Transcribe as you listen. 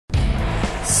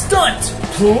Stunt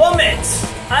Plummet!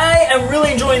 I am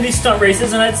really enjoying these stunt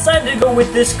races, and I decided to go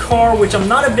with this car, which I'm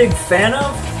not a big fan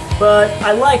of, but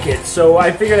I like it, so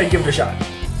I figured I'd give it a shot.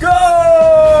 Go! Ow,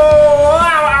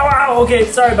 ow, ow. Okay,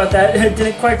 sorry about that. It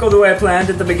didn't quite go the way I planned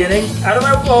at the beginning. I don't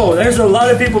know. Oh, there's a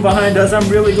lot of people behind us. I'm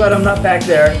really glad I'm not back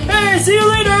there. Hey, see you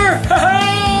later!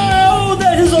 Oh,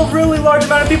 that is a really large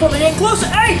amount of people. They're getting closer.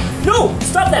 Hey, no!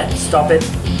 Stop that! Stop it.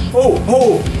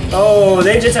 Oh,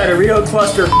 they just had a real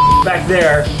cluster back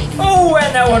there. Oh,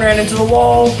 and that one ran into the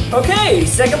wall. Okay,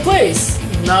 second place.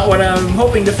 Not what I'm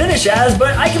hoping to finish as,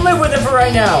 but I can live with it for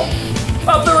right now.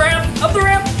 Up the ramp, up the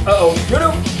ramp. Uh-oh,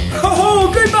 no. Oh,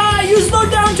 goodbye, you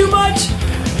slowed down too much.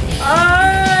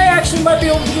 I actually might be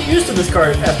able to get used to this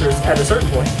car at a certain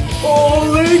point.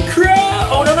 Holy crap.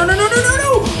 Oh, no.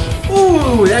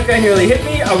 Ooh, that guy nearly hit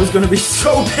me. I was gonna be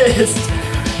so pissed.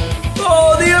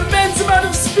 Oh, the immense amount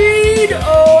of speed!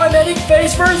 Oh, I'm heading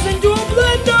face first into a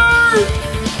blender!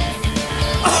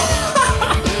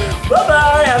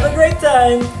 Bye-bye, have a great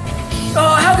time.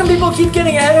 Oh, how can people keep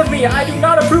getting ahead of me? I do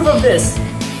not approve of this.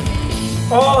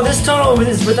 Oh, this tunnel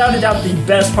is without a doubt the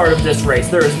best part of this race.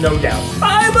 There is no doubt.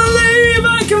 I believe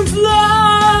I can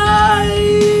fly!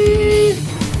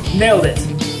 Nailed it.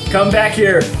 Come back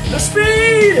here. The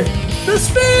speed! The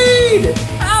speed!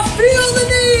 I feel the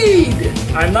need!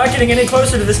 I'm not getting any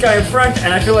closer to this guy in front,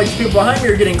 and I feel like the people behind me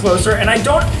are getting closer, and I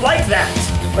don't like that.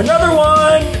 Another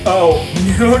one! Oh,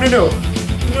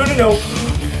 no.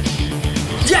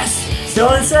 Yes!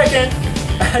 Still in second.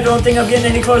 I don't think I'm getting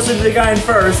any closer to the guy in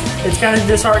first. It's kind of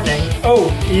disheartening.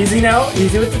 Oh, easy now.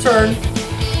 Easy with the turn.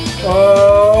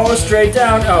 Oh, straight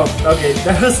down. Oh, okay.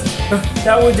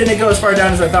 That one didn't go as far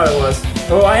down as I thought it was.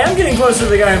 Oh, I am getting closer to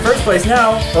the guy in first place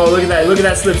now. Oh, look at that. Look at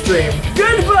that slipstream.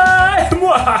 Goodbye!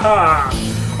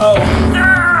 Oh.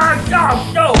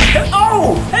 No.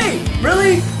 Oh, hey,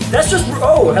 really? That's just,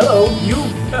 oh, hello. You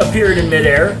appeared in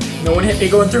midair. No one hit me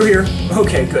going through here.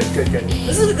 Okay, good.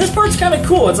 This part's kind of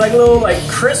cool. It's like a little,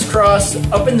 crisscross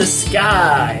up in the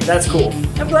sky. That's cool.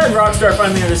 I'm glad Rockstar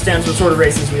finally understands what sort of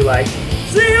races we like.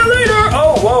 See you later!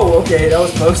 Oh, whoa, okay, that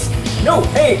was close. No,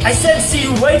 hey, I said see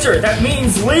you later. That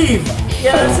means leave.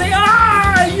 Yeah, say,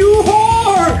 you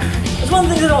whore! That's one of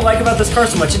the things I don't like about this car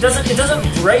so much. It doesn't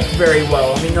brake very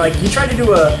well. I mean, you try to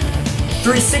do a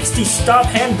 360 stop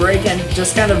handbrake and it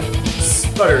just kind of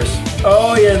sputters.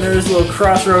 Oh yeah, and there's little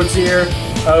crossroads here.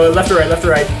 Oh, left or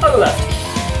right? Oh, the left.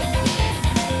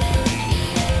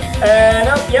 And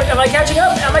oh, yep, am I catching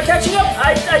up?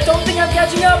 I don't think I'm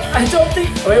catching up.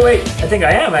 Wait, I think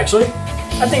I am actually.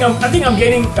 I think I'm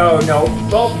gaining, oh no.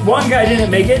 Well, one guy didn't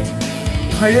make it.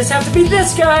 I just have to beat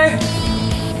this guy.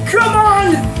 Come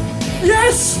on!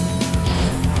 Yes!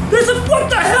 What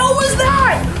the hell was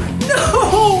that?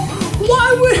 No!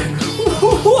 What?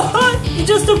 It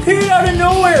just appeared out of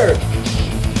nowhere.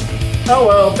 Oh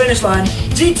well, finish line.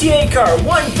 GTA car,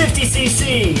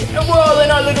 150cc. And we're all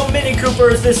in our little Mini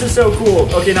Coopers. This is so cool.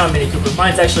 Okay, not a Mini Cooper.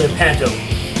 Mine's actually a Panto.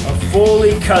 A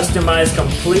fully customized,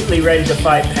 completely ready to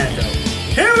fight Panto.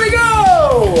 Here we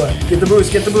go! Get the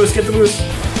boost.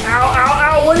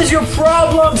 Ow, what is your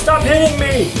problem? Stop hitting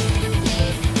me!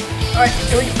 Alright,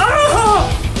 here we go. Oh!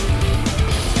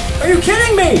 Are you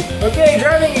kidding me? Okay,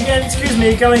 driving again, excuse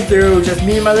me, coming through. Just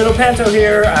me and my little Panto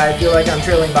here. I feel like I'm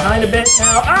trailing behind a bit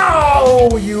now.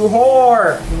 Ow, you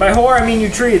whore! By whore, I mean you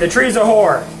tree. The tree's a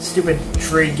whore. Stupid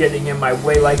tree getting in my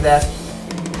way like that.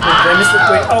 Wait, I missed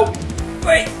the,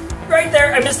 wait, right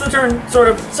there. I missed the turn, sort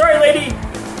of. Sorry, lady.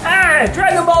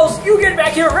 Dragon Balls, you get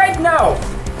back here right now.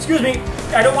 Excuse me,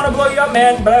 I don't want to blow you up,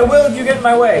 man, but I will if you get in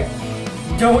my way.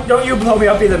 Don't you blow me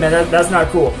up either, man. That's not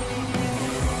cool.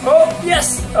 Oh,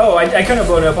 yes! Oh, I couldn't have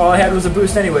blown up. All I had was a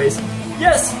boost anyways.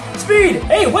 Yes! Speed!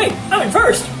 Hey, wait! I'm in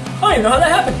first! I don't even know how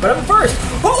that happened, but I'm in first!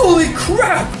 Holy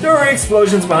crap! There were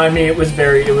explosions behind me. It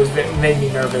made me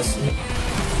nervous.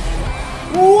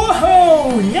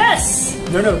 Whoa! Yes!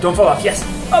 No, don't fall off. Yes!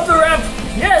 Up the ramp!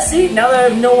 Yes! See? Now that I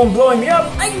have no one blowing me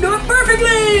up, I can do it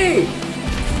perfectly!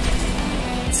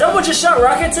 Someone just shot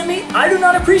rockets at me? I do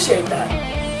not appreciate that.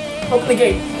 Open the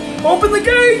gate. Open the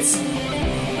gates!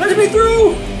 Let me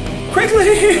through!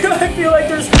 Quickly! I feel like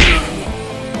there's...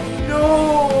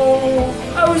 No!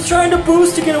 I was trying to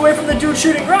boost to get away from the dude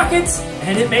shooting rockets,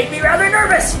 and it made me rather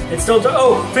nervous. It's still...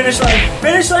 Oh, finish line!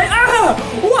 Finish line!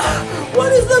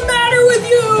 What is the matter with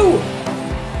you?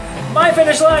 My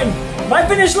finish line!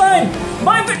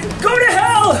 Go to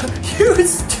hell! You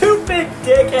stupid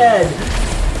dickhead!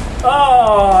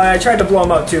 Oh, I tried to blow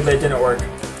him up too, but it didn't work.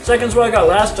 Second's what I got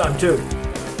last time too.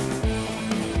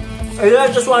 Is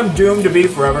that just what I'm doomed to be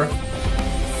forever?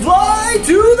 fly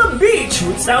to the beach.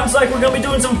 It sounds like we're gonna be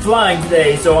doing some flying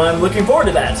today, so I'm looking forward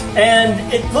to that. And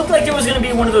it looked like it was gonna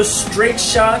be one of those straight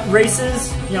shot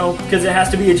races, you know, because it has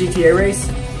to be a GTA race.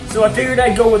 So I figured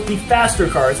I'd go with the faster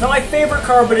car. It's not my favorite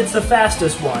car, but it's the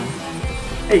fastest one.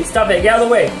 Hey, stop it, get out of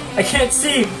the way. I can't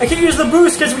see, I can't use the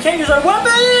boost because we can't use our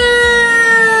weapons!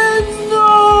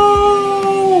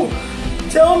 No!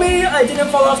 Tell me I didn't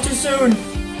fall off too soon.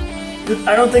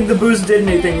 I don't think the boost did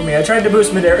anything to me. I tried to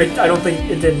boost midair, I don't think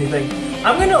it did anything.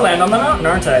 I'm gonna land on the mountain,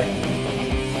 aren't I?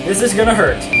 This is gonna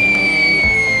hurt.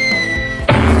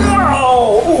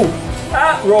 Oh! Ooh.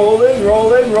 Ah, rolling,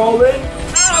 rolling, rolling.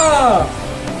 Ah!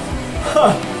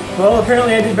 Huh. Well,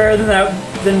 apparently I did better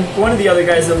than one of the other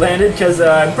guys that landed, because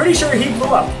I'm pretty sure he blew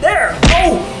up. There!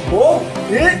 Oh! Whoa!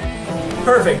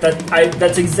 Perfect.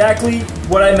 That's exactly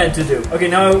what I meant to do. Okay,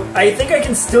 now I think I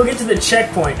can still get to the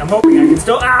checkpoint. I'm hoping I can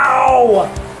still... Ow!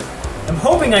 I'm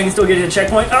hoping I can still get to the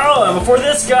checkpoint. Oh, I'm before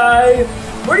this guy.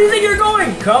 Where do you think you're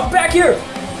going? Come back here.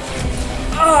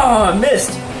 Oh, I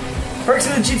missed. Perks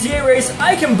of the GTA race,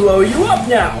 I can blow you up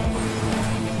now.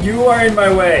 You are in my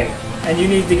way, and you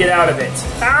need to get out of it.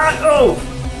 Ah, oh!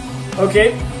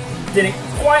 Okay, didn't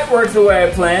quite work the way I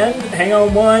planned. Hang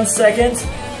on 1 second.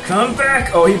 Come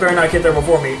back! Oh, he better not get there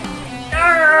before me.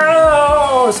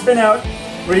 Oh, spin out.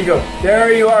 Where'd he go?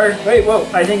 There you are. Wait, whoa,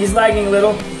 I think he's lagging a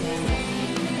little.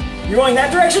 You're going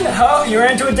that direction? Oh, you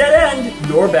ran into a dead end.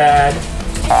 You're bad.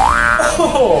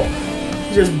 Oh,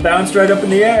 just bounced right up in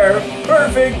the air.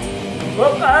 Perfect.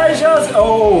 Well, I just...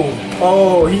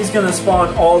 Oh, he's gonna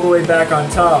spawn all the way back on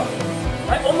top.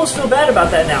 I almost feel bad about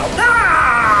that now.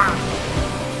 Ah!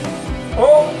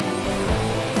 Oh!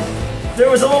 There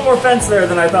was a little more fence there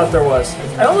than I thought there was.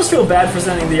 I almost feel bad for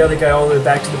sending the other guy all the way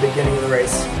back to the beginning of the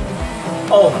race.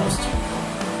 Almost.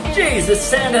 Jeez, this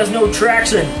sand has no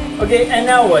traction. Okay, and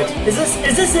now what? Is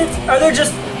this it? Are there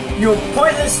just, you know,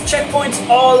 pointless checkpoints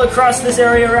all across this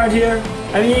area around here?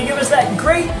 I mean, you give us that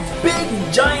great,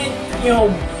 big, giant, you know,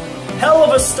 hell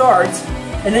of a start,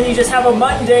 and then you just have a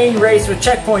mundane race with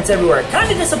checkpoints everywhere. Kind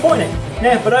of disappointing.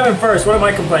 Yeah, but I'm in first. What am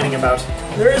I complaining about?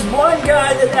 There is one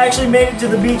guy that actually made it to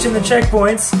the beach and the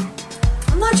checkpoints.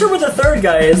 I'm not sure where the third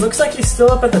guy is. Looks like he's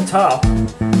still up at the top.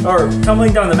 Or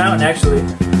tumbling down the mountain, actually.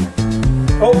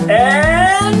 Oh,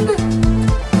 and...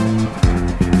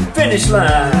 finish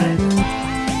line.